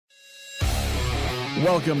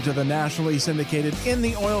Welcome to the nationally syndicated In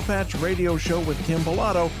the Oil Patch radio show with Kim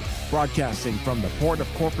Pilato, broadcasting from the Port of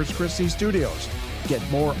Corpus Christi studios. Get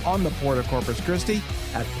more on the Port of Corpus Christi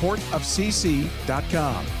at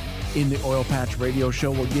portofcc.com. In the Oil Patch radio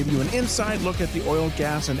show will give you an inside look at the oil,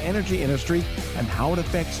 gas, and energy industry and how it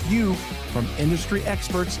affects you from industry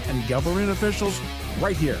experts and government officials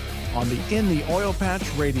right here on the In the Oil Patch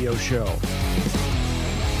radio show.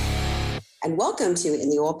 And welcome to In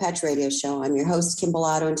the Oil Patch Radio Show. I'm your host, Kim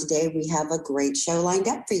Pilato, and today we have a great show lined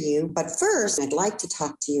up for you. But first, I'd like to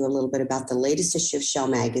talk to you a little bit about the latest issue of Shell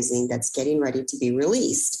Magazine that's getting ready to be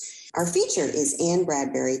released. Our feature is Ann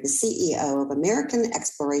Bradbury, the CEO of American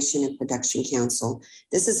Exploration and Production Council.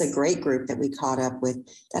 This is a great group that we caught up with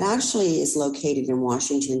that actually is located in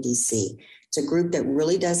Washington, D.C. It's a group that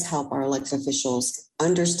really does help our elected officials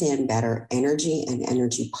understand better energy and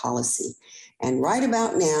energy policy. And right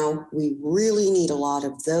about now, we really need a lot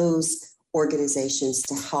of those organizations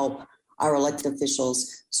to help our elected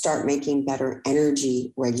officials start making better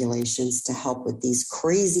energy regulations to help with these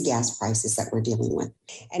crazy gas prices that we're dealing with.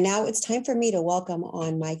 And now it's time for me to welcome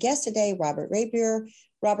on my guest today, Robert Rabier.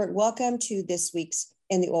 Robert, welcome to this week's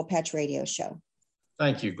In the Oil Patch Radio Show.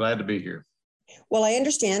 Thank you. Glad to be here. Well, I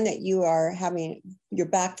understand that you're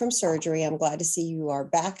back from surgery. I'm glad to see you are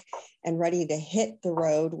back and ready to hit the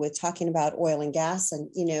road with talking about oil and gas. And,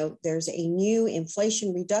 you know, there's a new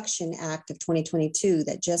Inflation Reduction Act of 2022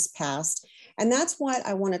 that just passed. And that's what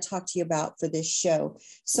I want to talk to you about for this show.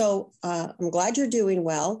 So I'm glad you're doing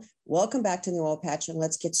well. Welcome back to the Oil Patch, and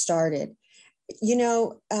let's get started. You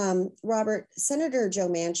know, Robert, Senator Joe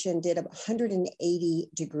Manchin did a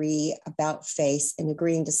 180-degree about face in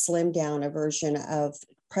agreeing to slim down a version of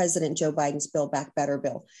President Joe Biden's Build Back Better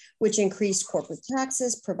bill, which increased corporate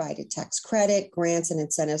taxes, provided tax credit, grants, and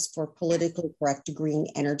incentives for politically correct green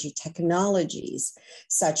energy technologies,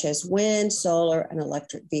 such as wind, solar, and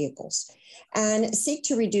electric vehicles, and seek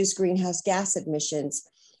to reduce greenhouse gas emissions,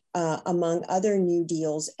 among other New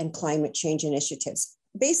Deals and climate change initiatives.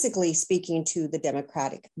 Basically speaking to the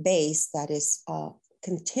Democratic base that is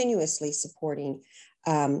continuously supporting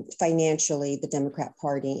financially the Democrat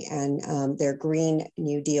Party and their Green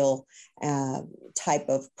New Deal type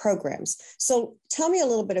of programs. So tell me a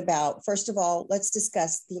little bit about, first of all, let's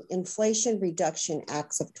discuss the Inflation Reduction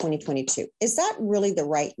Acts of 2022. Is that really the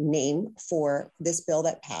right name for this bill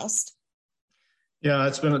that passed?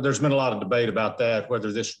 Yeah, there's been a lot of debate about that,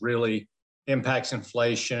 whether this really impacts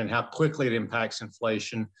inflation and how quickly it impacts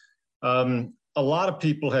inflation. A lot of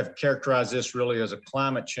people have characterized this really as a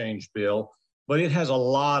climate change bill, but it has a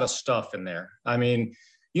lot of stuff in there. I mean,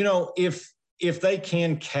 you know, if they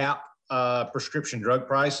can cap prescription drug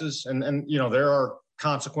prices, and you know, there are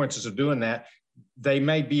consequences of doing that, they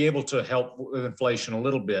may be able to help with inflation a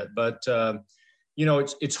little bit. But you know,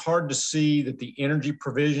 it's hard to see that the energy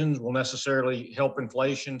provisions will necessarily help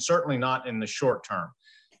inflation, certainly not in the short term.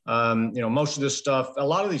 You know, most of this stuff, a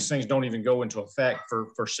lot of these things don't even go into effect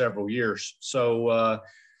for several years. So,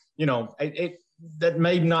 you know, that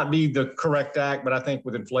may not be the correct act, but I think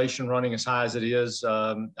with inflation running as high as it is,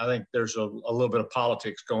 I think there's a little bit of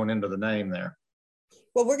politics going into the name there.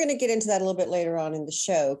 Well, we're going to get into that a little bit later on in the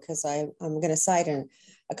show, because I'm going to cite an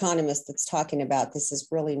economist that's talking about this is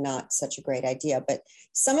really not such a great idea. But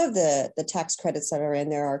some of the tax credits that are in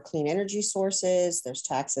there are clean energy sources. There's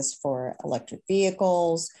taxes for electric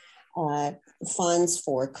vehicles, funds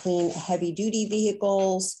for clean heavy duty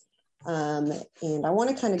vehicles. And I want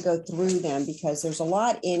to kind of go through them because there's a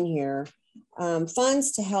lot in here.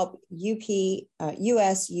 Funds to help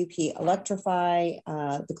U.S. UP electrify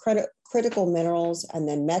the critical minerals, and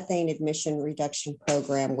then methane emission reduction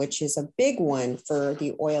program, which is a big one for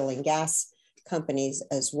the oil and gas companies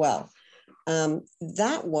as well.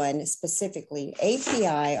 That one specifically,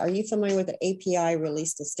 API, are you familiar with it? API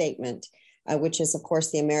released a statement, which is, of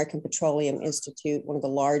course, the American Petroleum Institute, one of the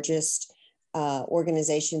largest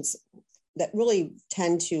organizations that really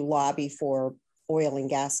tend to lobby for oil and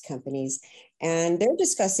gas companies. And they're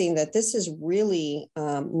discussing that this is really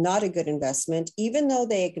not a good investment, even though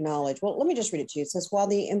they acknowledge, well, let me just read it to you. It says, while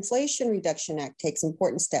the Inflation Reduction Act takes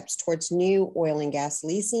important steps towards new oil and gas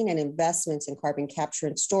leasing and investments in carbon capture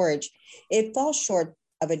and storage, it falls short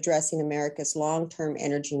of addressing America's long-term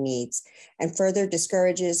energy needs and further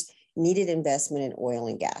discourages needed investment in oil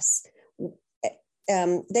and gas.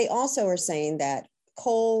 They also are saying that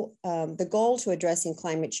the goal to addressing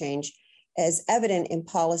climate change is evident in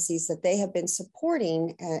policies that they have been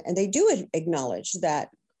supporting, and they do acknowledge that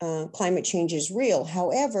climate change is real.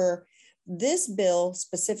 However, this bill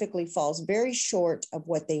specifically falls very short of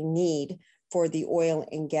what they need for the Oil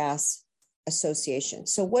and Gas Association.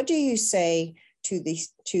 So what do you say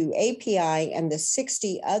to API and the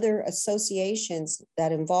 60 other associations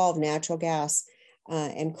that involve natural gas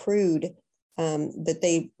and crude that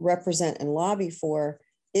they represent and lobby for,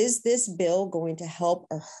 is this bill going to help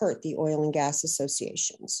or hurt the oil and gas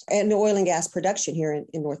associations and the oil and gas production here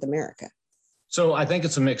in North America? So I think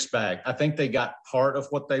it's a mixed bag. I think they got part of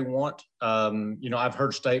what they want. I've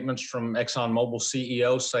heard statements from ExxonMobil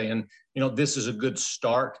CEO saying, this is a good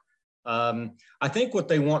start. I think what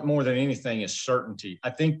they want more than anything is certainty.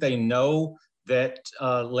 I think they know that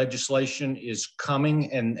legislation is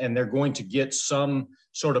coming and they're going to get some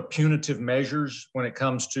sort of punitive measures when it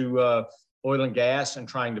comes to oil and gas and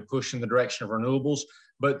trying to push in the direction of renewables.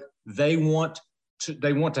 But they want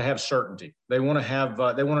to have certainty. They want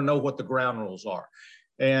to know what the ground rules are.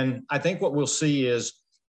 And I think what we'll see is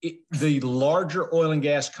the larger oil and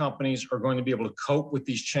gas companies are going to be able to cope with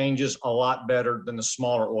these changes a lot better than the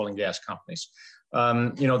smaller oil and gas companies.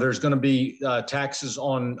 There's going to be taxes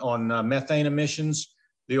on methane emissions.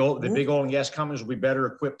 The big oil and gas companies will be better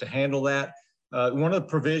equipped to handle that. One of the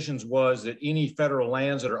provisions was that any federal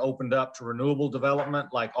lands that are opened up to renewable development,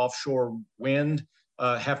 like offshore wind,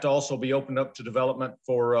 have to also be opened up to development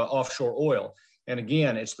for offshore oil. And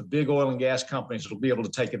again, it's the big oil and gas companies that will be able to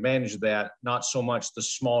take advantage of that, not so much the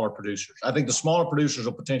smaller producers. I think the smaller producers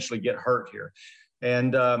will potentially get hurt here.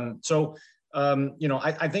 And I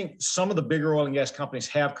think some of the bigger oil and gas companies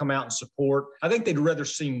have come out in support. I think they'd rather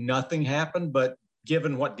see nothing happen, but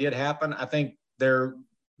given what did happen, I think they're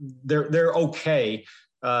okay.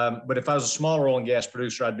 But if I was a smaller oil and gas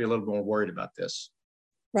producer, I'd be a little more worried about this.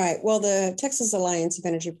 Right. Well, the Texas Alliance of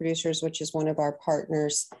Energy Producers, which is one of our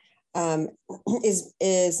partners,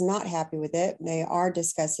 is not happy with it. They are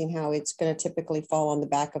discussing how it's going to typically fall on the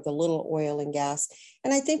back of the little oil and gas.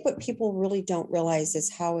 And I think what people really don't realize is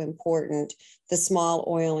how important the small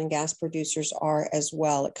oil and gas producers are as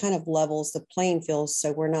well. It kind of levels the playing field,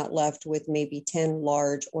 so we're not left with maybe 10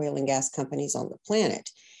 large oil and gas companies on the planet.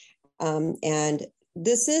 And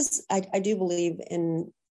this is, I do believe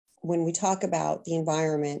in, when we talk about the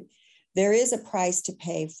environment, there is a price to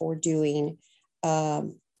pay for doing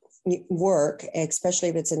work, especially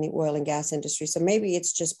if it's in the oil and gas industry. So maybe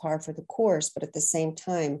it's just par for the course, but at the same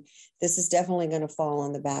time, this is definitely going to fall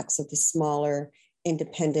on the backs of the smaller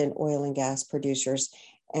independent oil and gas producers.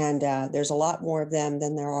 And there's a lot more of them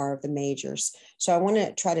than there are of the majors. So I want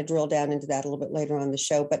to try to drill down into that a little bit later on the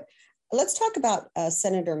show. But let's talk about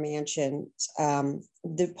Senator Manchin.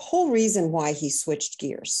 The whole reason why he switched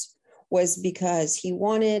gears was because he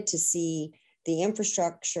wanted to see the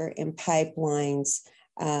infrastructure and pipelines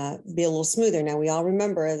be a little smoother. Now, we all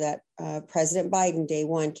remember that President Biden, day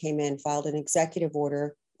one, came in, filed an executive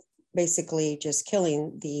order, basically just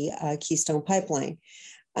killing the Keystone Pipeline.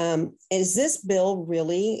 Is this bill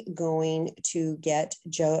really going to get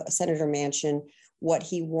Senator Manchin what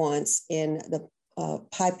he wants in the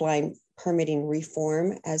pipeline permitting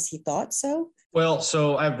reform as he thought so? Well,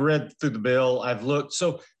 so I've read through the bill, I've looked.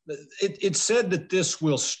 So it said that this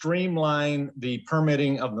will streamline the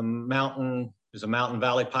permitting of the Mountain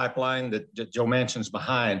Valley Pipeline that Joe Manchin's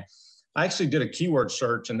behind. I actually did a keyword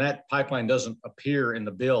search and that pipeline doesn't appear in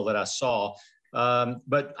the bill that I saw.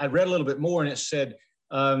 But I read a little bit more and it said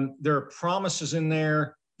there are promises in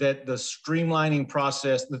there that the streamlining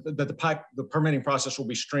process, that the permitting process will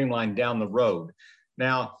be streamlined down the road.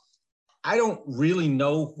 Now, I don't really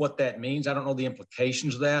know what that means. I don't know the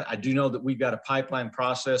implications of that. I do know that we've got a pipeline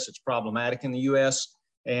process that's problematic in the U.S.,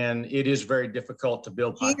 and it is very difficult to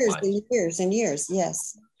build pipelines. Years and years,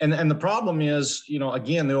 yes. And the problem is,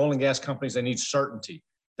 again, the oil and gas companies, they need certainty.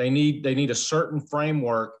 They need a certain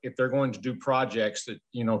framework if they're going to do projects that,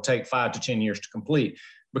 take 5 to 10 years to complete.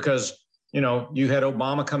 Because, you had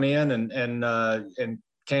Obama come in and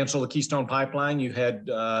cancel the Keystone Pipeline. You had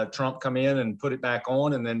Trump come in and put it back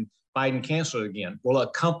on, and then Biden canceled it again. Well, a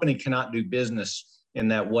company cannot do business in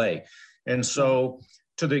that way. And so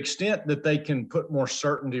to the extent that they can put more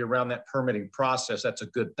certainty around that permitting process, that's a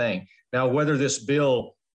good thing. Now, whether this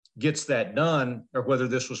bill gets that done or whether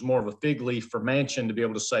this was more of a fig leaf for Manchin to be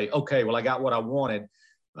able to say, okay, well, I got what I wanted.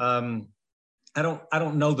 I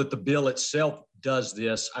don't know that the bill itself does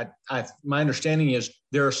this. My understanding is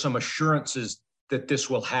there are some assurances that this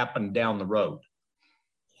will happen down the road.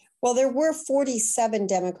 Well, there were 47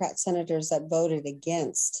 Democrat senators that voted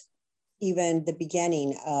against even the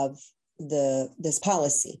beginning of this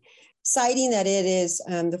policy, citing that it is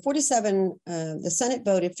the Senate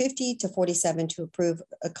voted 50 to 47 to approve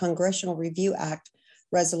a Congressional Review Act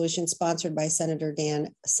resolution sponsored by Senator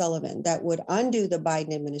Dan Sullivan that would undo the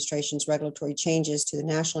Biden administration's regulatory changes to the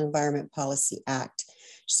National Environment Policy Act.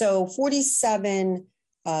 So 47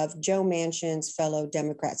 of Joe Manchin's fellow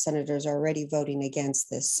Democrat senators already voting against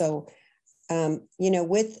this. So,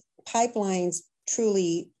 with pipelines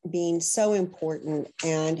truly being so important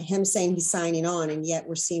and him saying he's signing on, and yet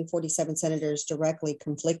we're seeing 47 senators directly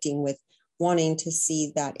conflicting with wanting to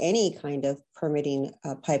see that any kind of permitting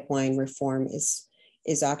pipeline reform is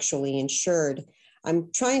actually ensured.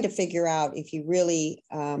 I'm trying to figure out if he really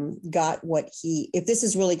got if this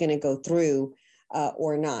is really going to go through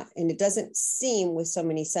or not. And it doesn't seem with so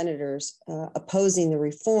many senators opposing the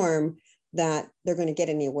reform that they're going to get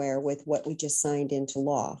anywhere with what we just signed into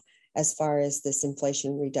law as far as this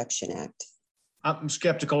Inflation Reduction Act. I'm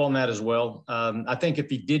skeptical on that as well. I think if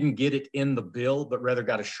he didn't get it in the bill, but rather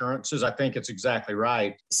got assurances, I think it's exactly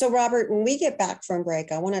right. So, Robert, when we get back from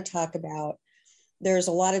break, I want to talk about, there's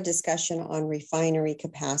a lot of discussion on refinery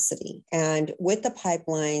capacity. And with the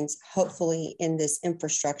pipelines, hopefully in this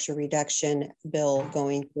infrastructure reduction bill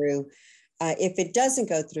going through, if it doesn't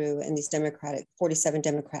go through and these 47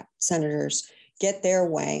 Democrat senators get their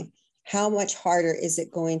way, how much harder is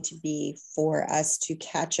it going to be for us to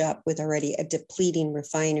catch up with already a depleting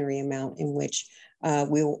refinery amount in which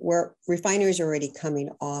refineries are already coming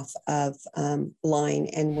off of line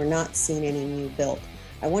and we're not seeing any new built?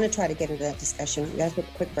 I want to try to get into that discussion. We got to take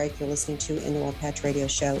a quick break. You're listening to In the Oil Patch Radio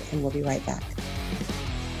Show, and we'll be right back.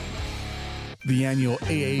 The annual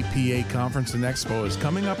AAPA Conference and Expo is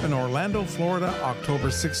coming up in Orlando, Florida, October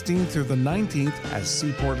 16th through the 19th, as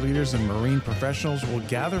seaport leaders and marine professionals will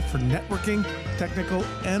gather for networking, technical,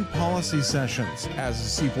 and policy sessions. As the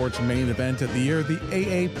seaport's main event of the year, the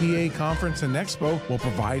AAPA Conference and Expo will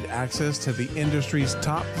provide access to the industry's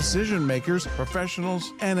top decision makers,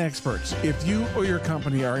 professionals, and experts. If you or your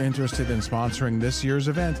company are interested in sponsoring this year's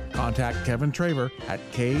event, contact Kevin Traver at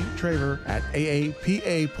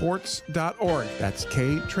ktraver@aapaports.org. That's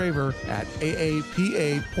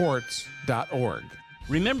ktraver@aapaports.org.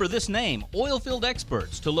 Remember this name, Oilfield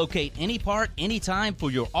Experts, to locate any part, anytime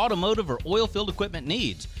for your automotive or oilfield equipment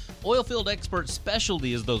needs. Oilfield Experts'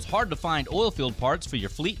 specialty is those hard-to-find oilfield parts for your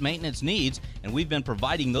fleet maintenance needs, and we've been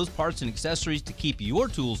providing those parts and accessories to keep your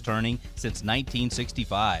tools turning since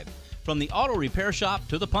 1965. From the auto repair shop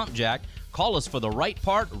to the pump jack, call us for the right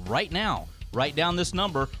part right now. Write down this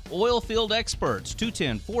number, Oilfield Experts,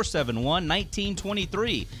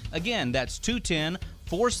 210-471-1923. Again, that's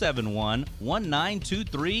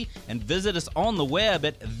 210-471-1923, and visit us on the web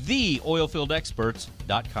at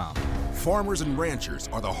theoilfieldexperts.com. Farmers and ranchers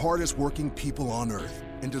are the hardest working people on earth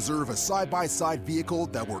and deserve a side-by-side vehicle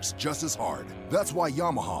that works just as hard. That's why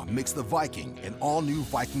Yamaha makes the Viking, an all-new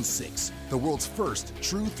Viking 6, the world's first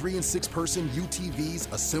true 3- and 6-person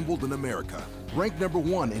UTVs assembled in America. Ranked number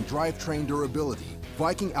 1 in drivetrain durability,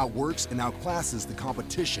 Viking outworks and outclasses the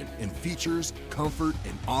competition in features, comfort,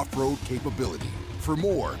 and off-road capability. For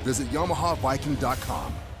more, visit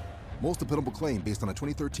YamahaViking.com. Most dependable claim based on a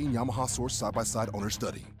 2013 Yamaha Source side-by-side owner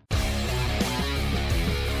study.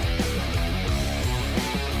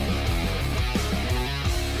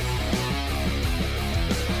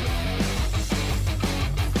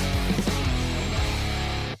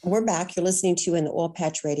 We're back. You're listening to In the Oil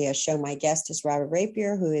Patch Radio Show. My guest is Robert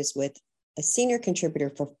Rapier, who is with a senior contributor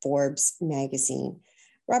for Forbes magazine.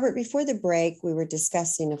 Robert, before the break, we were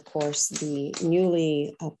discussing, of course, the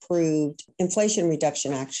newly approved Inflation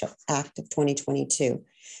Reduction Act of 2022.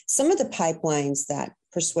 Some of the pipelines that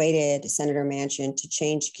persuaded Senator Manchin to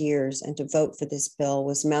change gears and to vote for this bill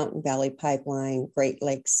was Mountain Valley Pipeline, Great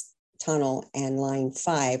Lakes Tunnel, and Line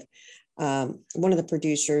 5. One of the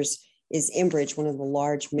producers is Enbridge, one of the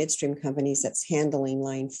large midstream companies that's handling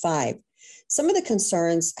Line 5. Some of the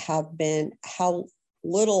concerns have been how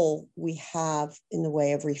little we have in the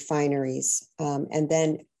way of refineries. And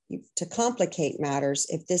then to complicate matters,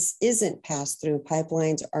 if this isn't passed through,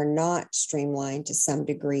 pipelines are not streamlined to some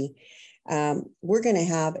degree, we're going to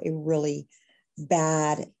have a really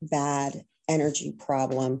bad energy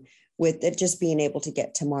problem with it just being able to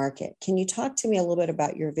get to market. Can you talk to me a little bit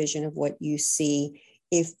about your vision of what you see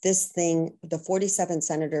if this thing, the 47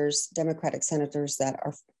 senators, Democratic senators that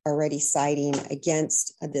are already siding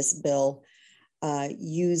against this bill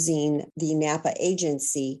using the Napa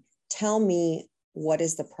agency, tell me what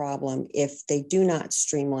is the problem if they do not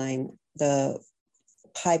streamline the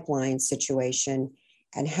pipeline situation,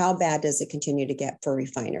 and how bad does it continue to get for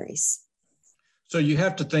refineries? So you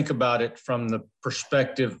have to think about it from the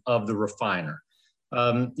perspective of the refiner.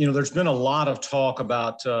 There's been a lot of talk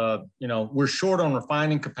about, we're short on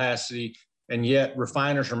refining capacity, and yet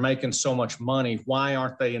refiners are making so much money. Why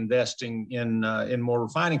aren't they investing in more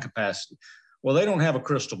refining capacity? Well, they don't have a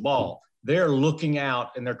crystal ball. They're looking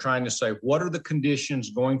out and they're trying to say, what are the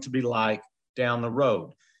conditions going to be like down the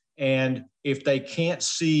road? And if they can't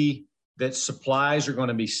see that supplies are going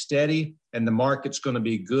to be steady and the market's going to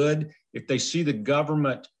be good, if they see the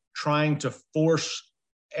government trying to force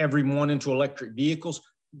everyone into electric vehicles,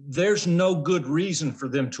 there's no good reason for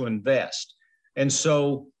them to invest. And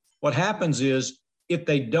so what happens is, if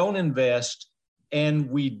they don't invest and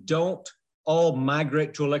we don't all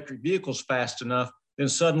migrate to electric vehicles fast enough, then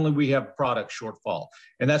suddenly we have product shortfall.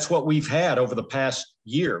 And that's what we've had over the past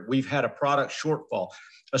year. We've had a product shortfall,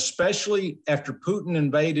 especially after Putin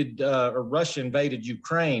invaded, or Russia invaded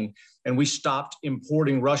Ukraine, and we stopped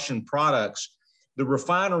importing Russian products. The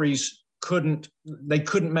refineries couldn't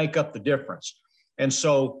make up the difference. And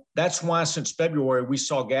so that's why since February, we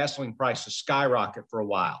saw gasoline prices skyrocket for a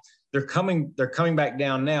while. They're coming back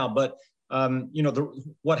down now, but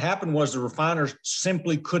what happened was the refiners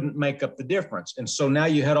simply couldn't make up the difference. And so now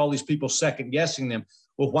you had all these people second guessing them.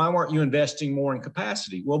 Well, why weren't you investing more in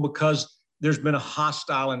capacity? Well, because there's been a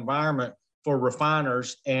hostile environment for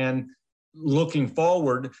refiners, and looking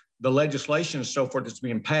forward, the legislation and so forth that's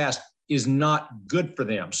being passed is not good for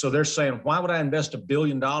them. So they're saying, why would I invest $1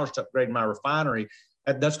 billion to upgrade my refinery?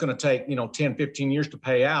 That's going to take 10, 15 years to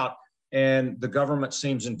pay out. And the government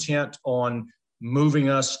seems intent on moving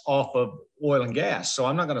us off of oil and gas. So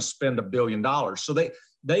I'm not going to spend $1 billion. So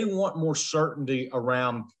they want more certainty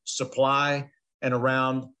around supply and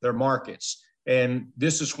around their markets. And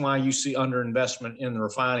this is why you see underinvestment in the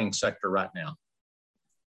refining sector right now.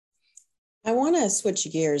 I want to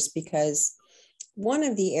switch gears because one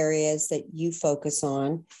of the areas that you focus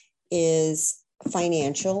on is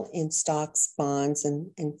financial in stocks, bonds,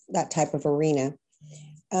 and that type of arena.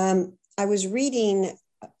 I was reading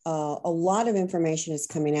a lot of information is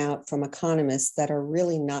coming out from economists that are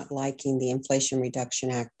really not liking the Inflation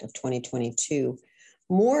Reduction Act of 2022,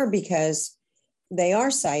 more because they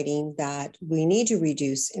are citing that we need to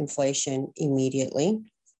reduce inflation immediately.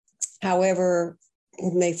 However,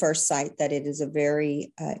 they first cite that it is a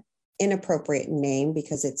very inappropriate name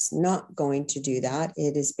because it's not going to do that.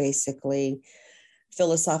 It is basically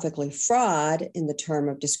philosophically fraud in the term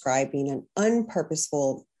of describing an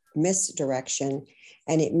unpurposeful misdirection,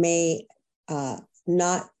 and it may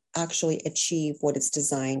not actually achieve what it's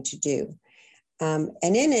designed to do. And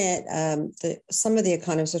in it, some of the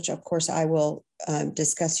economists, which of course I will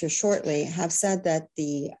discuss here shortly, have said that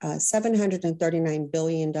the $739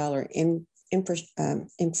 billion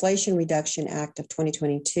Inflation Reduction Act of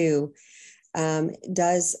 2022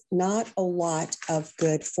 does not a lot of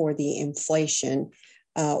good for the inflation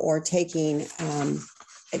or taking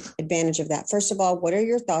advantage of that. First of all, what are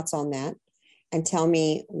your thoughts on that? And tell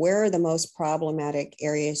me, where are the most problematic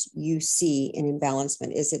areas you see in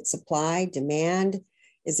imbalancement? Is it supply, demand?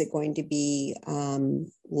 Is it going to be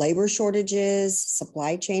labor shortages,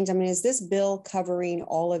 supply chains? I mean, is this bill covering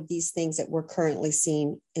all of these things that we're currently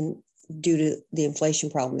seeing due to the inflation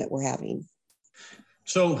problem that we're having?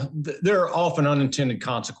 So there are often unintended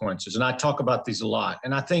consequences, and I talk about these a lot.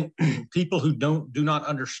 And I think people who do not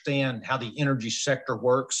understand how the energy sector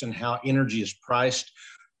works and how energy is priced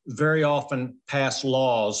very often pass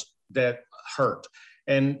laws that hurt.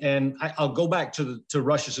 And I'll go back to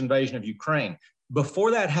Russia's invasion of Ukraine.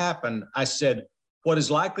 Before that happened, I said, what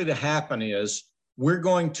is likely to happen is we're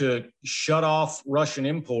going to shut off Russian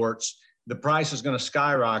imports. The price is going to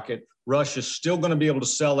skyrocket. Russia's still going to be able to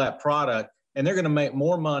sell that product, and they're going to make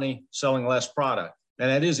more money selling less product. And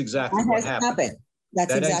that is exactly what happened.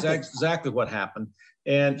 That's exactly what happened.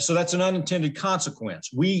 And so that's an unintended consequence.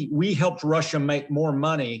 We helped Russia make more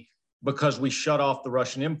money because we shut off the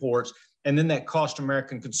Russian imports, and then that cost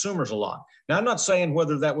American consumers a lot. Now, I'm not saying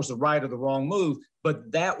whether that was the right or the wrong move,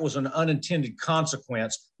 but that was an unintended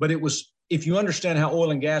consequence. But it was, if you understand how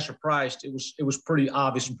oil and gas are priced, it was pretty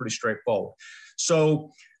obvious and pretty straightforward.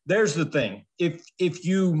 So there's the thing. If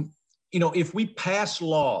we pass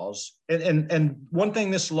laws, and one thing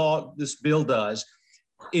this bill does,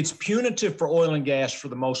 it's punitive for oil and gas for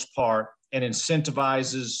the most part and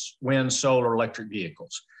incentivizes wind, solar, electric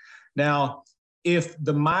vehicles. Now, if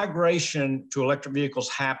the migration to electric vehicles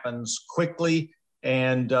happens quickly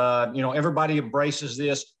and everybody embraces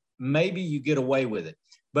this, maybe you get away with it.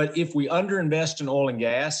 But if we underinvest in oil and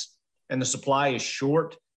gas and the supply is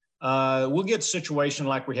short, we'll get a situation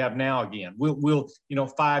like we have now again. We'll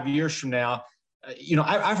 5 years from now,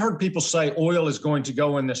 I've heard people say oil is going to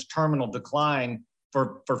go in this terminal decline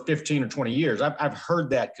for 15 or 20 years. I've heard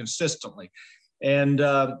that consistently. And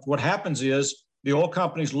what happens is the oil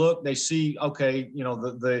companies look, they see, okay,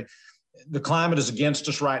 the climate is against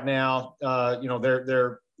us right now.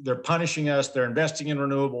 They're punishing us. They're investing in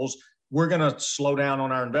renewables. We're going to slow down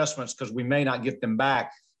on our investments because we may not get them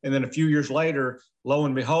back. And then a few years later, lo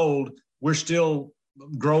and behold, we're still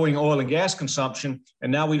growing oil and gas consumption,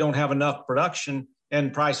 and now we don't have enough production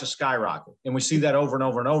and prices skyrocket. And we see that over and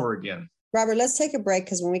over and over again. Robert, let's take a break,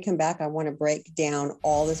 because when we come back, I want to break down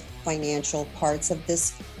all the financial parts of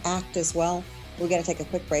this act as well. We got to take a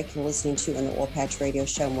quick break. You're listening to on the Oil Patch Radio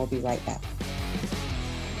Show, and we'll be right back.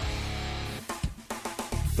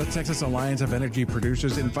 The Texas Alliance of Energy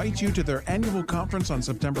Producers invites you to their annual conference on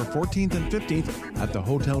September 14th and 15th at the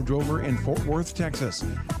Hotel Drover in Fort Worth, Texas.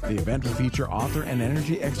 The event will feature author and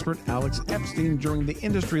energy expert Alex Epstein during the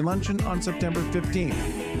industry luncheon on September 15th.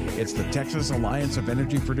 It's the Texas Alliance of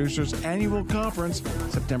Energy Producers annual conference,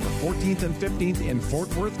 September 14th and 15th in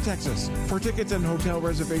Fort Worth, Texas. For tickets and hotel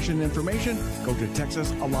reservation information, go to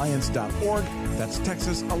texasalliance.org. That's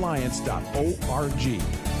texasalliance.org.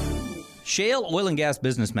 Shale Oil and Gas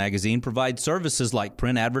Business Magazine provides services like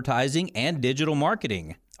print advertising and digital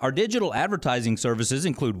marketing. Our digital advertising services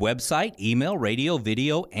include website, email, radio,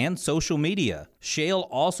 video, and social media. Shale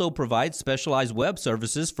also provides specialized web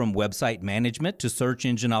services from website management to search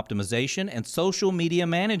engine optimization and social media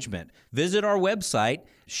management. Visit our website,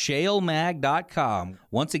 shalemag.com.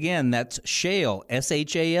 Once again, that's Shale,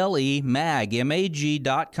 S-H-A-L-E, mag,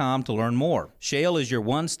 M-A-G.com to learn more. Shale is your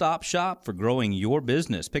one-stop shop for growing your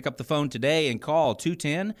business. Pick up the phone today and call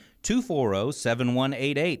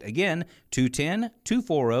 210-240-7188. Again,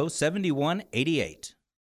 210-240-7188.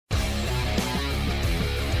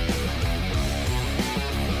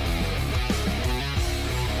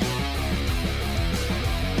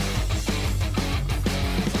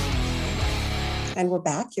 And we're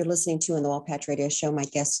back. You're listening to on the Oil Patch Radio Show. My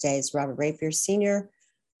guest today is Robert Rapier, senior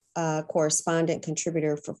correspondent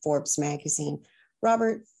contributor for Forbes magazine.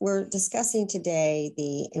 Robert, we're discussing today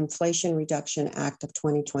the Inflation Reduction Act of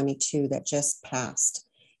 2022 that just passed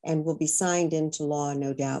and will be signed into law,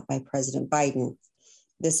 no doubt, by President Biden.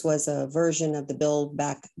 This was a version of the Build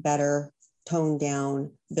Back Better, toned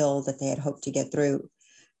down bill that they had hoped to get through.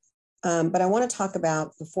 But I want to talk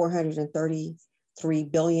about the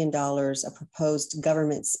 $433 billion of proposed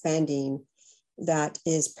government spending that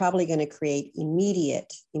is probably going to create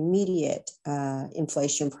immediate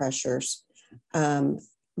inflation pressures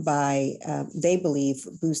by, they believe,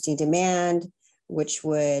 boosting demand, which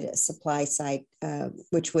would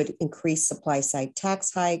increase supply side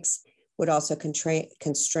tax hikes, would also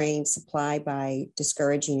constrain supply by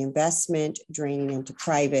discouraging investment, draining into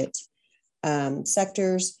private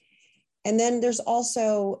sectors. And then there's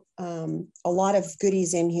also a lot of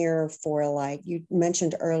goodies in here for, like you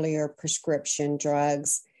mentioned earlier, prescription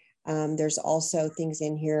drugs. There's also things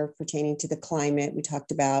in here pertaining to the climate. We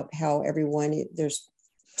talked about how there's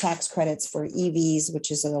tax credits for EVs,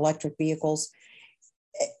 which is electric vehicles.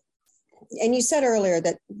 And you said earlier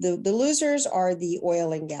that the losers are the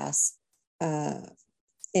oil and gas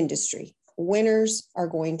industry. Winners are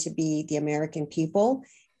going to be the American people.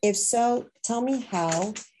 If so, tell me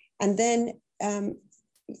how. And then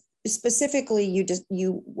specifically,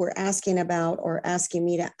 you were asking about, or asking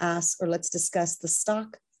me to ask, or let's discuss the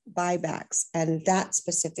stock buybacks and that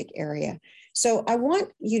specific area. So I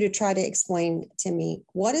want you to try to explain to me,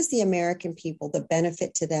 what is the American people, the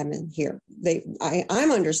benefit to them in here?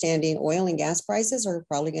 I'm understanding oil and gas prices are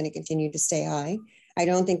probably going to continue to stay high. I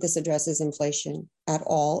don't think this addresses inflation at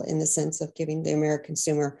all in the sense of giving the American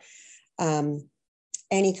consumer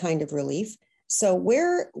any kind of relief. So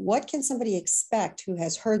what can somebody expect who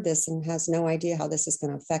has heard this and has no idea how this is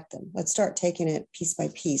going to affect them? Let's start taking it piece by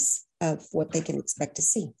piece of what they can expect to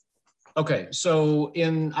see. Okay, so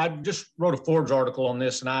I just wrote a Forbes article on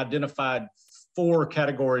this, and I identified 4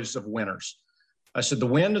 categories of winners. I said the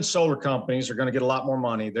wind and solar companies are going to get a lot more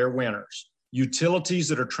money. They're winners. Utilities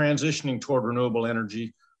that are transitioning toward renewable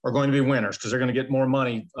energy are going to be winners because they're going to get more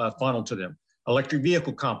money funneled to them. Electric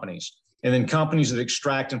vehicle companies, and then companies that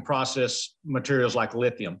extract and process materials like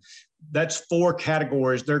lithium. That's 4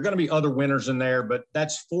 categories. There are going to be other winners in there, but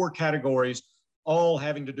that's 4 categories, all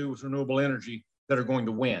having to do with renewable energy, that are going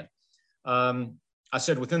to win. I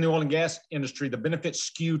said within the oil and gas industry, the benefits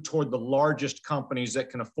skew toward the largest companies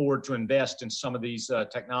that can afford to invest in some of these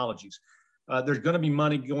technologies. There's going to be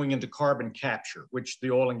money going into carbon capture, which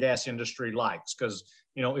the oil and gas industry likes, because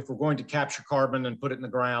if we're going to capture carbon and put it in the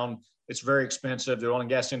ground, it's very expensive. The oil and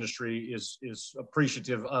gas industry is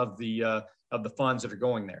appreciative of the funds that are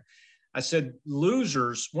going there. I said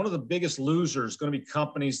losers. One of the biggest losers is going to be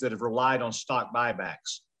companies that have relied on stock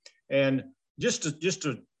buybacks. And just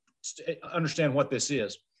to understand what this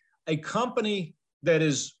is, a company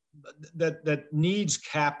that needs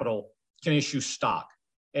capital can issue stock,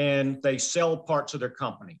 and they sell parts of their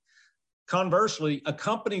company. Conversely, a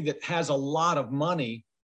company that has a lot of money,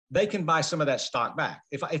 they can buy some of that stock back.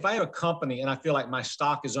 If I have a company and I feel like my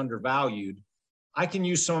stock is undervalued, I can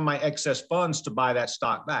use some of my excess funds to buy that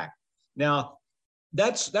stock back. Now,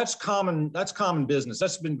 that's common business.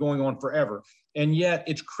 That's been going on forever. And yet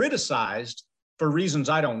it's criticized for reasons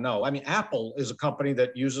I don't know. I mean, Apple is a company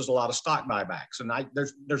that uses a lot of stock buybacks, and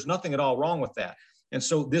there's nothing at all wrong with that. And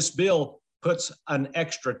so this bill puts an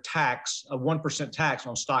extra tax, a 1% tax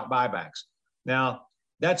on stock buybacks. Now,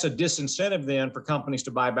 that's a disincentive then for companies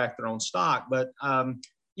to buy back their own stock. But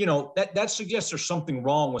that suggests there's something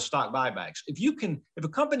wrong with stock buybacks. If a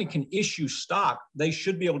company can issue stock, they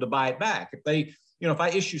should be able to buy it back. If I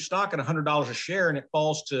issue stock at $100 a share and it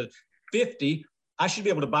falls to 50, I should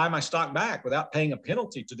be able to buy my stock back without paying a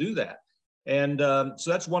penalty to do that. And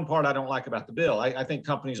so that's one part I don't like about the bill. I think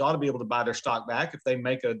companies ought to be able to buy their stock back if they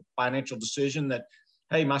make a financial decision that,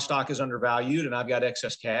 hey, my stock is undervalued and I've got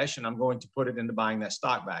excess cash and I'm going to put it into buying that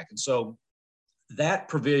stock back. And so that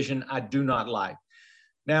provision I do not like.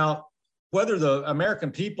 Now, whether the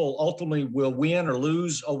American people ultimately will win or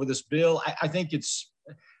lose over this bill, I think it's,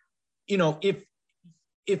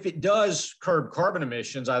 if it does curb carbon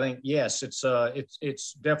emissions, I think, yes,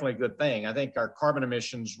 it's definitely a good thing. I think our carbon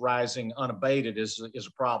emissions rising unabated is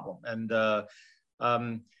a problem. And,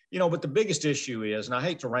 but the biggest issue is, and I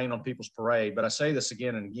hate to rain on people's parade, but I say this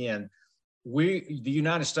again and again, the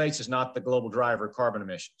United States is not the global driver of carbon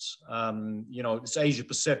emissions. It's Asia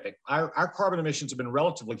Pacific. Our carbon emissions have been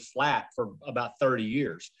relatively flat for about 30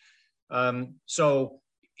 years. So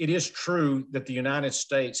it is true that the United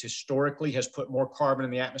States historically has put more carbon in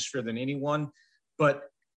the atmosphere than anyone, but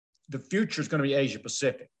the future is going to be Asia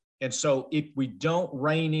Pacific. And so if we don't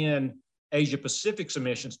rein in Asia Pacific's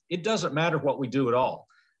emissions, it doesn't matter what we do at all.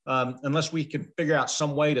 Unless we can figure out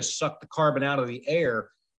some way to suck the carbon out of the air,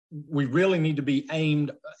 we really need to be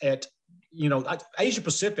aimed at, Asia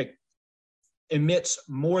Pacific emits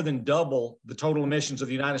more than double the total emissions of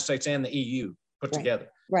the United States and the EU put together.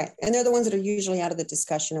 Right. And they're the ones that are usually out of the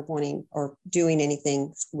discussion of wanting or doing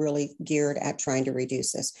anything really geared at trying to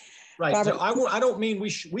reduce this. Right. Robert, so I don't mean we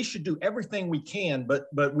should do everything we can,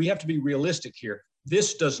 but we have to be realistic here.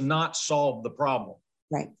 This does not solve the problem.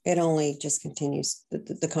 Right. It only just continues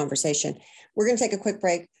the conversation. We're going to take a quick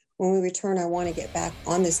break. When we return, I want to get back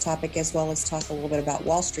on this topic as well as talk a little bit about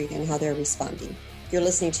Wall Street and how they're responding. You're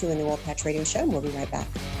listening to In the Oil Patch Radio Show, and we'll be right back.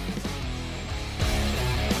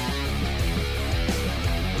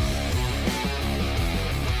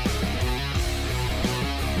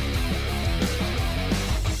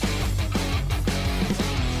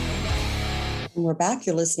 And we're back.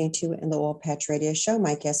 You're listening to In the Oil Patch Radio Show.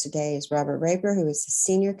 My guest today is Robert Raber, who is a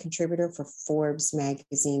senior contributor for Forbes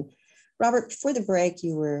magazine. Robert, before the break,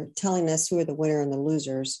 you were telling us who are the winner and the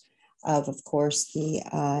losers of course, the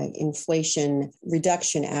Inflation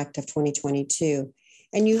Reduction Act of 2022.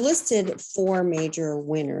 And you listed 4 major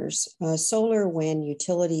winners: solar, wind,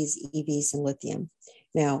 utilities, EVs, and lithium.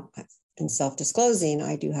 Now, in self-disclosing,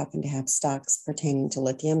 I do happen to have stocks pertaining to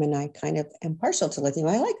lithium, and I kind of am partial to lithium.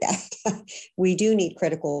 I like that. We do need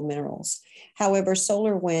critical minerals. However,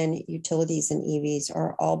 solar, wind, utilities, and EVs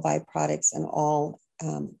are all byproducts, and all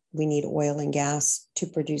we need oil and gas to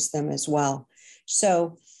produce them as well.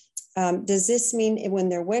 So does this mean when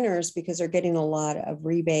they're winners, because they're getting a lot of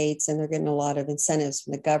rebates and they're getting a lot of incentives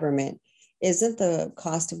from the government, isn't the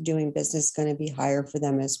cost of doing business going to be higher for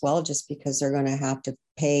them as well, just because they're going to have to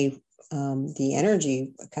pay the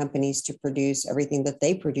energy companies to produce everything that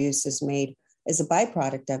they produce is made as a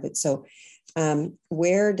byproduct of it? So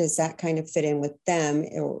where does that kind of fit in with them,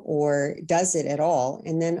 or does it at all?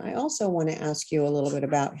 And then I also want to ask you a little bit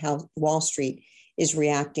about how Wall Street is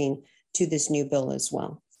reacting to this new bill as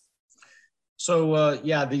well. So,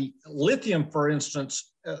 the lithium, for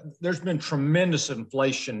instance, there's been tremendous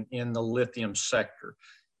inflation in the lithium sector.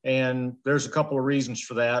 And there's a couple of reasons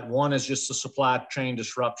for that. One is just the supply chain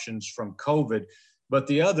disruptions from COVID, but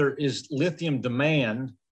the other is lithium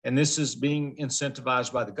demand. And this is being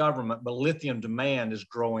incentivized by the government, but lithium demand is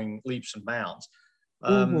growing leaps and bounds.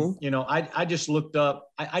 I just looked up,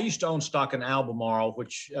 I used to own stock in Albemarle,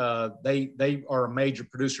 which they are a major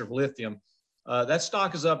producer of lithium. That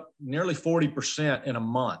stock is up nearly 40% in a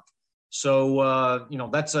month. So,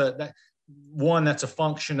 that's a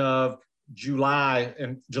function of July,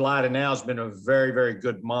 and July to now has been a very, very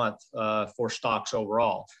good month for stocks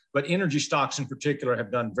overall. But energy stocks in particular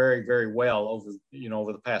have done very, very well over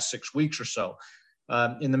the past 6 weeks or so.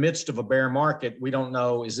 In the midst of a bear market, we don't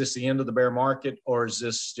know, is this the end of the bear market or is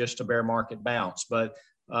this just a bear market bounce? But,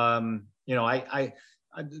 the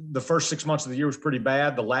first 6 months of the year was pretty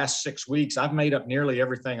bad. The last 6 weeks, I've made up nearly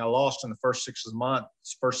everything I lost in the first 6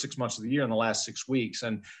 months of the year in the last 6 weeks.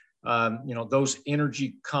 And, those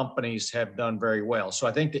energy companies have done very well. So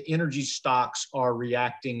I think the energy stocks are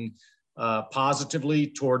reacting positively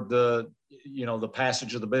toward the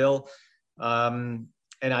passage of the bill. And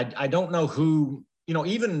I don't know who,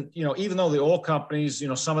 even though the oil companies,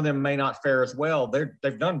 some of them may not fare as well,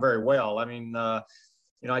 they've done very well. I mean,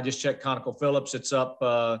 I just checked ConocoPhillips. It's up,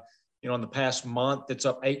 in the past month, it's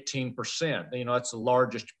up 18%. That's the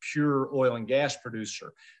largest pure oil and gas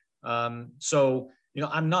producer. So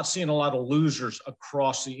I'm not seeing a lot of losers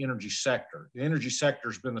across the energy sector. The energy sector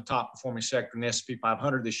has been the top performing sector in the S&P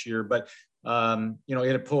 500 this year, but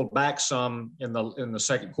it had pulled back some in the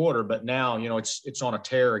second quarter, but now it's on a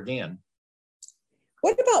tear again.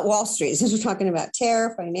 What about Wall Street? Since we're talking about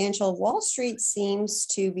tear, financial, Wall Street seems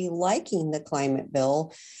to be liking the climate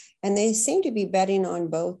bill, and they seem to be betting on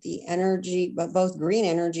both the energy, but both green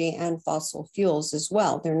energy and fossil fuels as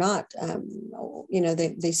well. They're not,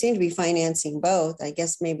 they seem to be financing both. I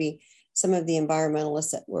guess maybe some of the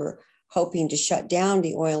environmentalists that were hoping to shut down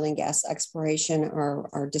the oil and gas exploration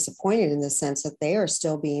are disappointed in the sense that they are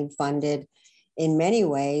still being funded in many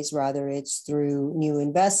ways, whether it's through new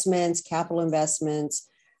investments, capital investments.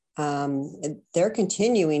 They're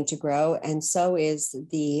continuing to grow, and so is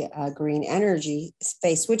the green energy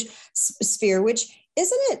sphere, which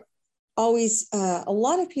isn't it always, a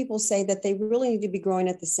lot of people say that they really need to be growing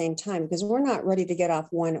at the same time because we're not ready to get off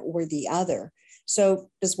one or the other. So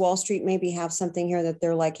does Wall Street maybe have something here that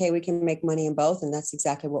they're like, hey, we can make money in both, and that's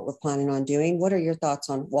exactly what we're planning on doing? What are your thoughts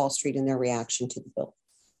on Wall Street and their reaction to the bill?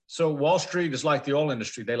 So Wall Street is like the oil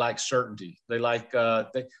industry. They like certainty. They like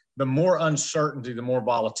the more uncertainty, the more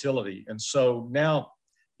volatility. And so now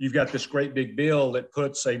you've got this great big bill that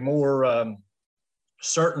puts a more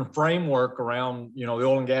certain framework around, the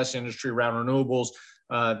oil and gas industry, around renewables.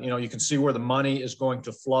 You can see where the money is going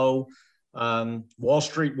to flow. Wall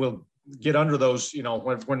Street will get under those,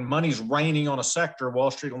 when money's raining on a sector, Wall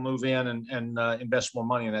Street will move in and invest more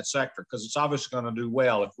money in that sector because it's obviously going to do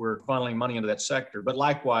well if we're funneling money into that sector. But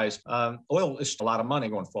likewise, oil is a lot of money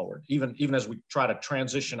going forward. Even as we try to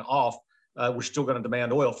transition off, we're still going to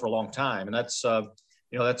demand oil for a long time. And that's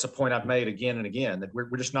a point I've made again and again, that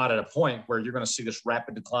we're just not at a point where you're going to see this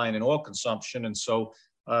rapid decline in oil consumption. And so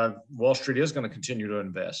Wall Street is going to continue to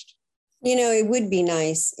invest. It would be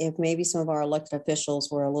nice if maybe some of our elected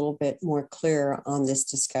officials were a little bit more clear on this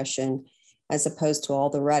discussion, as opposed to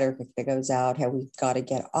all the rhetoric that goes out, how we've got to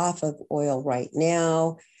get off of oil right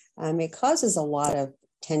now. It causes a lot of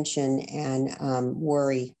tension and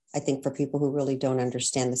worry, I think, for people who really don't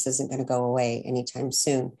understand this isn't going to go away anytime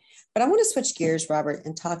soon. But I want to switch gears, Robert,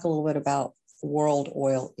 and talk a little bit about world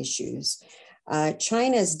oil issues.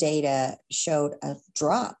 China's data showed a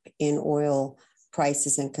drop in oil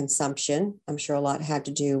prices and consumption. I'm sure a lot had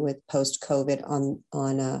to do with post-COVID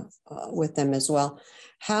on with them as well.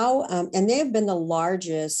 How and they have been the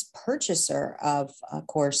largest purchaser of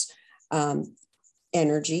course,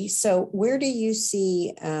 energy. So where do you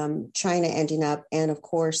see China ending up, and of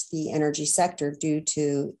course the energy sector, due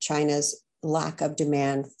to China's lack of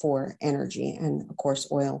demand for energy and of course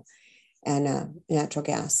oil and natural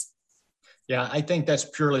gas? Yeah, I think that's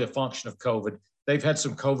purely a function of COVID. They've had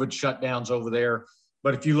some COVID shutdowns over there.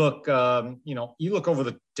 But if you look, you look over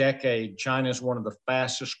the decade, China is one of the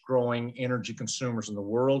fastest growing energy consumers in the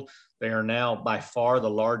world. They are now by far the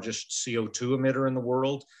largest CO2 emitter in the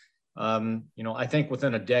world. I think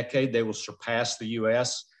within a decade, they will surpass the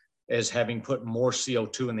US as having put more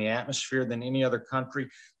CO2 in the atmosphere than any other country.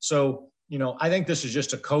 So, I think this is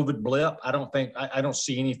just a COVID blip. I don't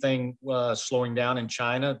see anything slowing down in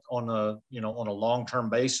China on a long-term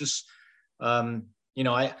basis.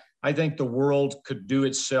 I think the world could do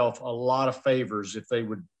itself a lot of favors if they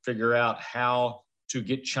would figure out how to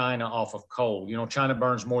get China off of coal. China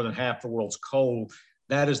burns more than half the world's coal.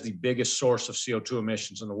 That is the biggest source of CO2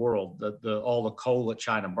 emissions in the world, all the coal that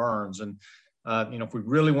China burns. And, if we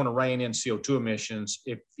really want to rein in CO2 emissions,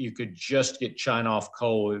 if you could just get China off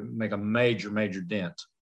coal, it would make a major, major dent.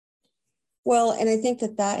 Well, and I think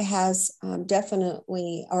that has it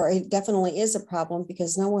definitely is a problem,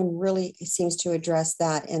 because no one really seems to address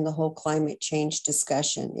that in the whole climate change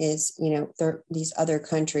discussion is, these other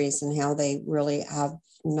countries and how they really have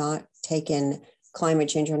not taken climate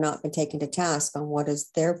change or not been taken to task on what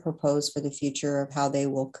is their proposed for the future of how they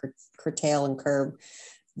will curtail and curb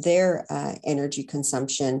their energy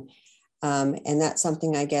consumption. And that's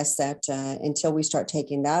something, I guess, that until we start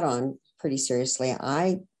taking that on pretty seriously,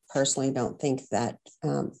 I personally don't think that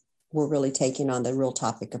we're really taking on the real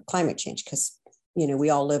topic of climate change, because, we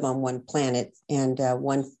all live on one planet, and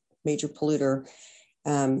one major polluter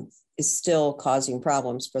is still causing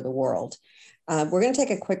problems for the world. We're going to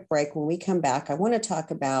take a quick break. When we come back, I want to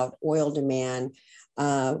talk about oil demand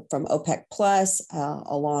from OPEC Plus,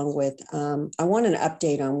 along with, I want an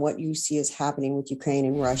update on what you see is happening with Ukraine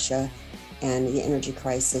and Russia and the energy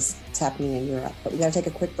crisis that's happening in Europe. But we got to take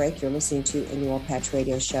a quick break. You're listening to In the Oil Patch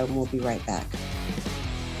Radio Show, and we'll be right back.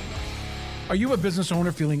 Are you a business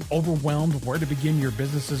owner feeling overwhelmed where to begin your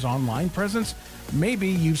business's online presence? Maybe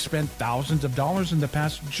you've spent thousands of dollars in the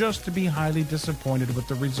past just to be highly disappointed with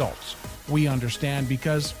the results. We understand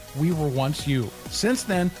because we were once you. Since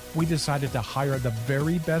then, we decided to hire the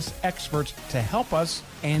very best experts to help us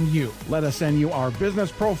and you. Let us send you our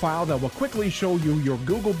business profile that will quickly show you your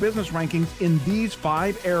Google business rankings in these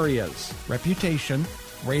 5 areas: reputation,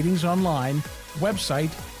 ratings online,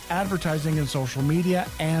 website, advertising and social media,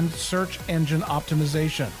 and search engine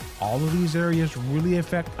optimization. All of these areas really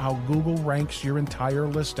affect how Google ranks your entire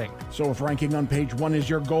listing. So if ranking on page 1 is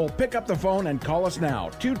your goal, pick up the phone and call us now,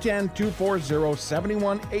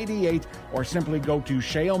 210-240-7188, or simply go to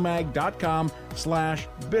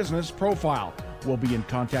shalemag.com/business profile. We'll be in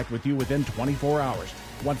contact with you within 24 hours.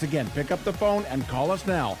 Once again, pick up the phone and call us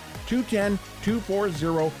now,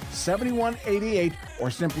 210-240-7188,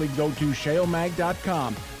 or simply go to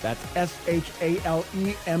shalemag.com. That's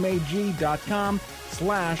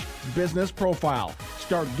shalemag.com/business profile.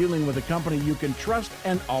 Start dealing with a company you can trust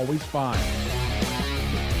and always find.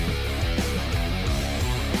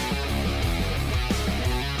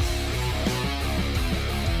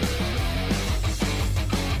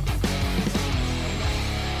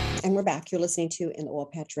 And we're back. You're listening to In the Oil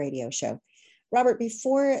Patch Radio Show. Robert,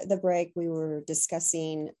 before the break, we were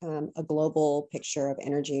discussing a global picture of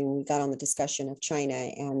energy, and we got on the discussion of China,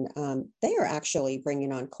 and they are actually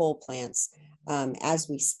bringing on coal plants. As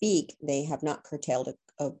we speak, they have not curtailed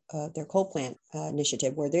their coal plant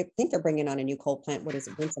initiative, where they think they're bringing on a new coal plant, what is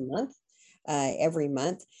it, once a month, every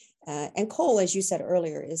month. And coal, as you said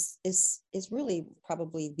earlier, is really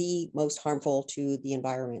probably the most harmful to the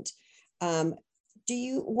environment.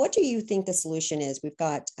 What do you think the solution is? We've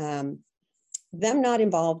got them not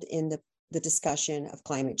involved in the discussion of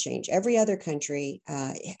climate change. Every other country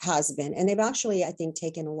has been, and they've actually, I think,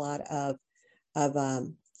 taken a lot of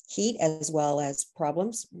heat as well as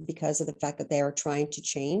problems because of the fact that they are trying to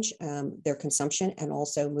change their consumption and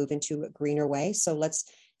also move into a greener way. So let's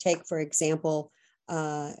take, for example,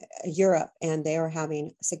 Europe, and they are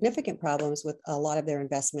having significant problems with a lot of their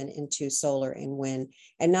investment into solar and wind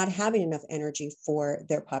and not having enough energy for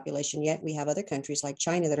their population. Yet we have other countries like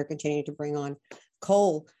China that are continuing to bring on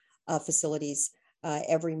coal facilities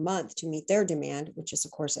every month to meet their demand, which is,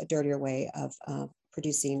 of course, a dirtier way of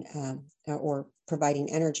producing or providing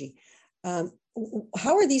energy.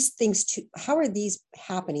 How are these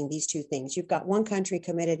happening, these two things? You've got one country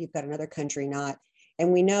committed, you've got another country not.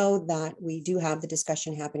 And we know that we do have the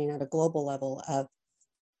discussion happening at a global level of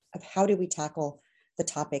how do we tackle the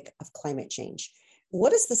topic of climate change?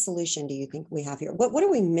 What is the solution, do you think we have here? What are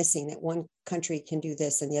we missing that one country can do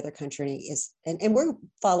this and the other country is, and we're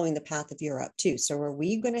following the path of Europe too. So are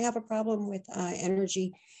we going to have a problem with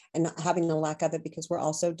energy and not having a lack of it because we're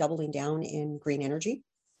also doubling down in green energy?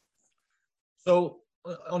 So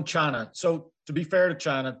on China, so to be fair to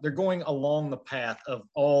China, they're going along the path of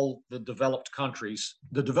all the developed countries.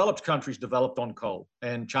 The developed countries developed on coal,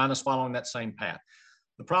 and China's following that same path.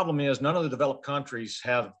 The problem is none of the developed countries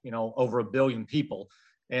have, over 1 billion people.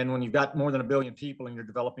 And when you've got more than 1 billion people and you're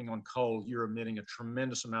developing on coal, you're emitting a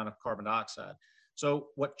tremendous amount of carbon dioxide. So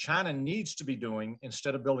what China needs to be doing,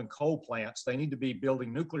 instead of building coal plants, they need to be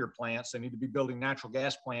building nuclear plants, they need to be building natural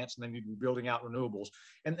gas plants, and they need to be building out renewables.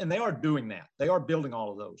 And they are doing that. They are building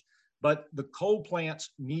all of those. But the coal plants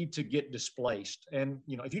need to get displaced. And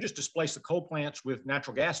if you just displace the coal plants with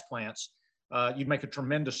natural gas plants, you'd make a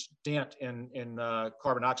tremendous dent in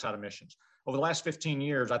carbon dioxide emissions. Over the last 15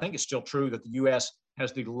 years, I think it's still true that the U.S.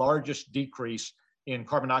 has the largest decrease in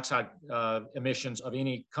carbon dioxide emissions of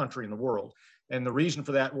any country in the world. And the reason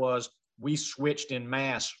for that was we switched in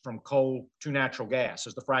mass from coal to natural gas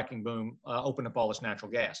as the fracking boom opened up all this natural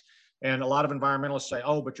gas. And a lot of environmentalists say,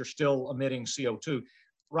 oh, but you're still emitting CO2.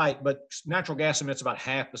 Right, but natural gas emits about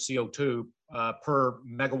half the CO2 per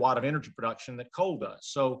megawatt of energy production that coal does.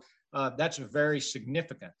 So that's very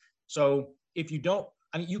significant. So if you don't,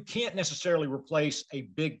 you can't necessarily replace a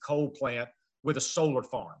big coal plant with a solar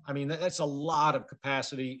farm. I mean, that's a lot of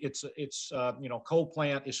capacity. Coal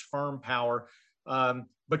plant is firm power,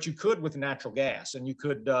 but you could with natural gas, and you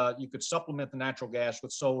could supplement the natural gas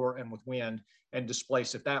with solar and with wind and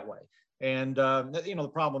displace it that way. And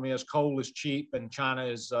the problem is coal is cheap, and China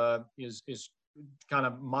is kind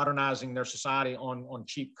of modernizing their society on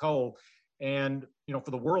cheap coal. And,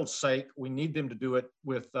 for the world's sake, we need them to do it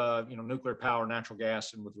with, nuclear power, natural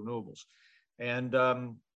gas, and with renewables. And,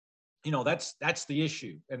 that's the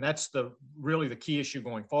issue. And that's really the key issue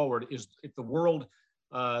going forward is if the world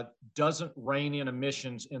doesn't rein in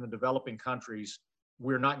emissions in the developing countries,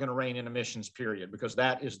 we're not going to rein in emissions, period, because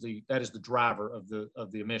that is the driver of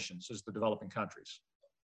the emissions is the developing countries.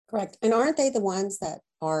 Correct. And aren't they the ones that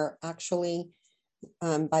are actually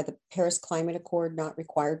by the Paris Climate Accord not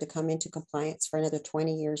required to come into compliance for another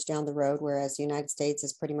 20 years down the road, whereas the United States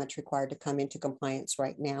is pretty much required to come into compliance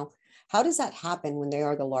right now? How does that happen when they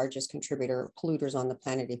are the largest polluters on the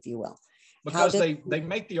planet, if you will? Because they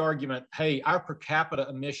make the argument, hey, our per capita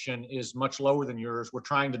emission is much lower than yours. We're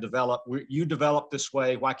trying to develop. You develop this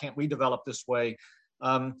way. Why can't we develop this way?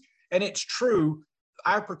 And it's true.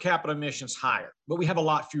 Our per capita emissions higher, but we have a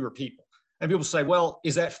lot fewer people. And people say, well,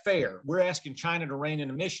 is that fair? We're asking China to rein in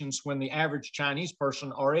emissions when the average Chinese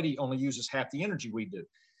person already only uses half the energy we do.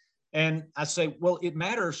 And I say, well, it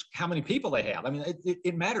matters how many people they have. I mean,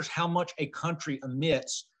 it matters how much a country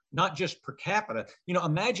emits, not just per capita.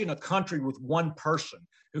 Imagine a country with one person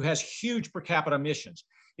who has huge per capita emissions.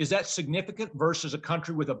 Is that significant versus a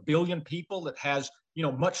country with 1 billion people that has,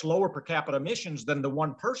 much lower per capita emissions than the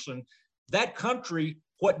one person? That country,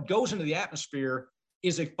 what goes into the atmosphere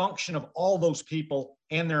is a function of all those people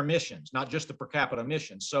and their emissions, not just the per capita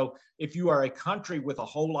emissions. So if you are a country with a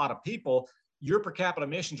whole lot of people, your per capita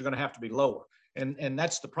emissions are going to have to be lower. And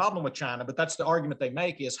that's the problem with China. But that's the argument they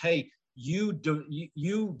make is, hey, you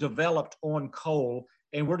developed on coal,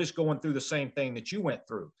 and we're just going through the same thing that you went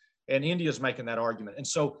through. And India is making that argument. And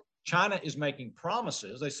so China is making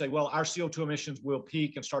promises. They say, well, our CO2 emissions will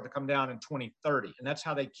peak and start to come down in 2030. And that's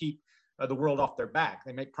how they keep the world off their back.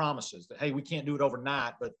 They make promises that, hey, we can't do it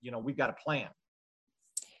overnight, but, we've got a plan.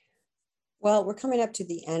 Well, we're coming up to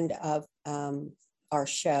the end of our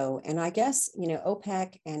show. And I guess,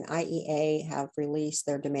 OPEC and IEA have released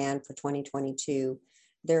their demand for 2022.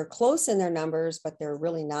 They're close in their numbers, but they're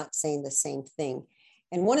really not saying the same thing.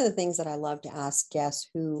 And one of the things that I love to ask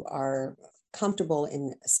guests who are comfortable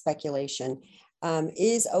in speculation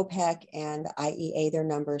is OPEC and IEA, their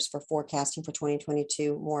numbers for forecasting for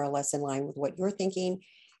 2022, more or less in line with what you're thinking?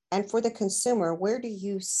 And for the consumer, where do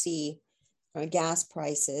you see gas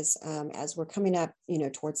prices as we're coming up,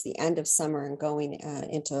 towards the end of summer and going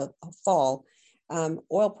into fall?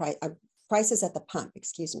 Prices at the pump,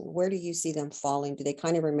 where do you see them falling? Do they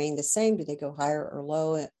kind of remain the same? Do they go higher or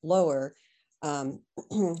lower?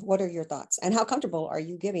 What are your thoughts? And how comfortable are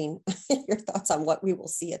you giving your thoughts on what we will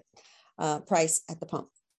see at price at the pump?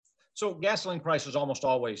 So gasoline prices almost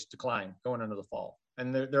always decline going into the fall.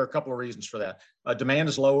 And there are a couple of reasons for that. Demand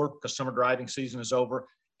is lower because summer driving season is over,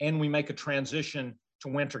 and we make a transition to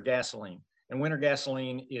winter gasoline. And winter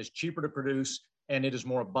gasoline is cheaper to produce, and it is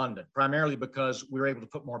more abundant, primarily because we're able to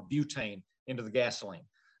put more butane into the gasoline.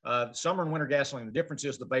 Summer and winter gasoline, the difference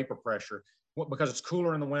is the vapor pressure. Because it's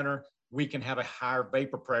cooler in the winter, we can have a higher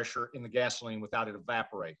vapor pressure in the gasoline without it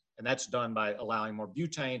evaporating. And that's done by allowing more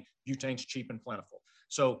butane. Butane's cheap and plentiful.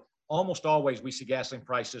 So almost always we see gasoline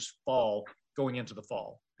prices fall going into the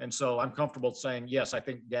fall. And so I'm comfortable saying, yes, I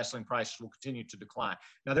think gasoline prices will continue to decline.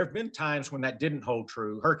 Now, there have been times when that didn't hold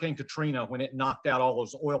true. Hurricane Katrina, when it knocked out all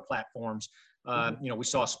those oil platforms, we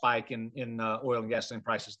saw a spike in oil and gasoline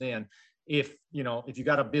prices then. If you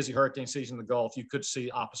got a busy hurricane season in the Gulf, you could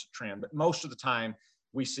see opposite trend. But most of the time,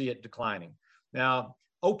 we see it declining. Now,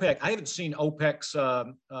 OPEC, I haven't seen OPEC's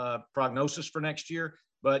prognosis for next year,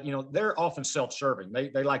 but they're often self-serving.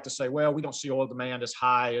 They like to say, well, we don't see oil demand as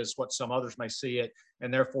high as what some others may see it,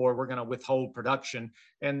 and therefore we're going to withhold production.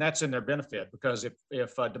 And that's in their benefit, because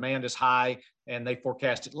if demand is high and they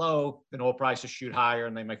forecast it low, then oil prices shoot higher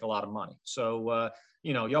and they make a lot of money. So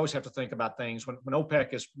you always have to think about things when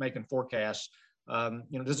OPEC is making forecasts.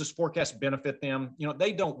 Does this forecast benefit them?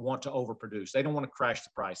 They don't want to overproduce. They don't want to crash the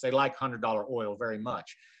price. They like $100 oil very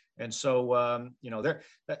much. And so,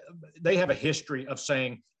 they have a history of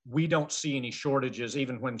saying, we don't see any shortages,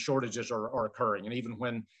 even when shortages are occurring. And even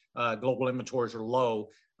when global inventories are low,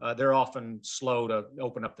 they're often slow to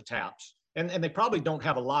open up the taps. And they probably don't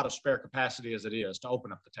have a lot of spare capacity as it is to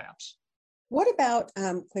open up the taps. What about,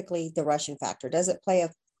 quickly, the Russian factor? Does it play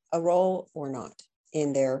a role or not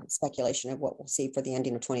in their speculation of what we'll see for the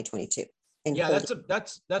ending of 2022? Yeah,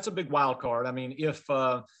 that's a big wild card. I mean,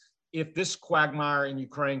 if this quagmire in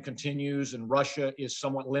Ukraine continues and Russia is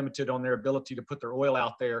somewhat limited on their ability to put their oil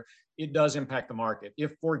out there, it does impact the market.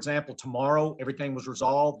 If, for example, tomorrow everything was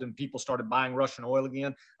resolved and people started buying Russian oil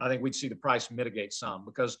again, I think we'd see the price mitigate some,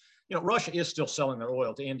 because Russia is still selling their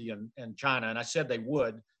oil to India and China, and I said they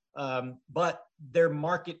would, but their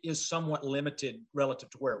market is somewhat limited relative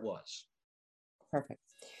to where it was. Perfect.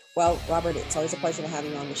 Well, Robert, it's always a pleasure to have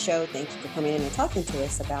you on the show. Thank you for coming in and talking to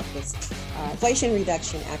us about this Inflation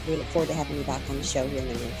Reduction Act. We look forward to having you back on the show here in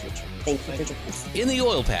the near future. Thank you for joining us. In the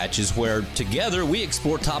Oil Patch is where together we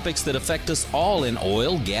explore topics that affect us all in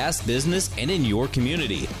oil, gas, business, and in your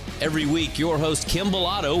community. Every week, your host, Kim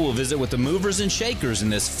Bellotto, will visit with the movers and shakers in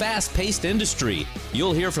this fast-paced industry.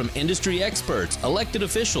 You'll hear from industry experts, elected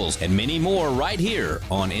officials, and many more right here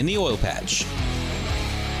on In the Oil Patch.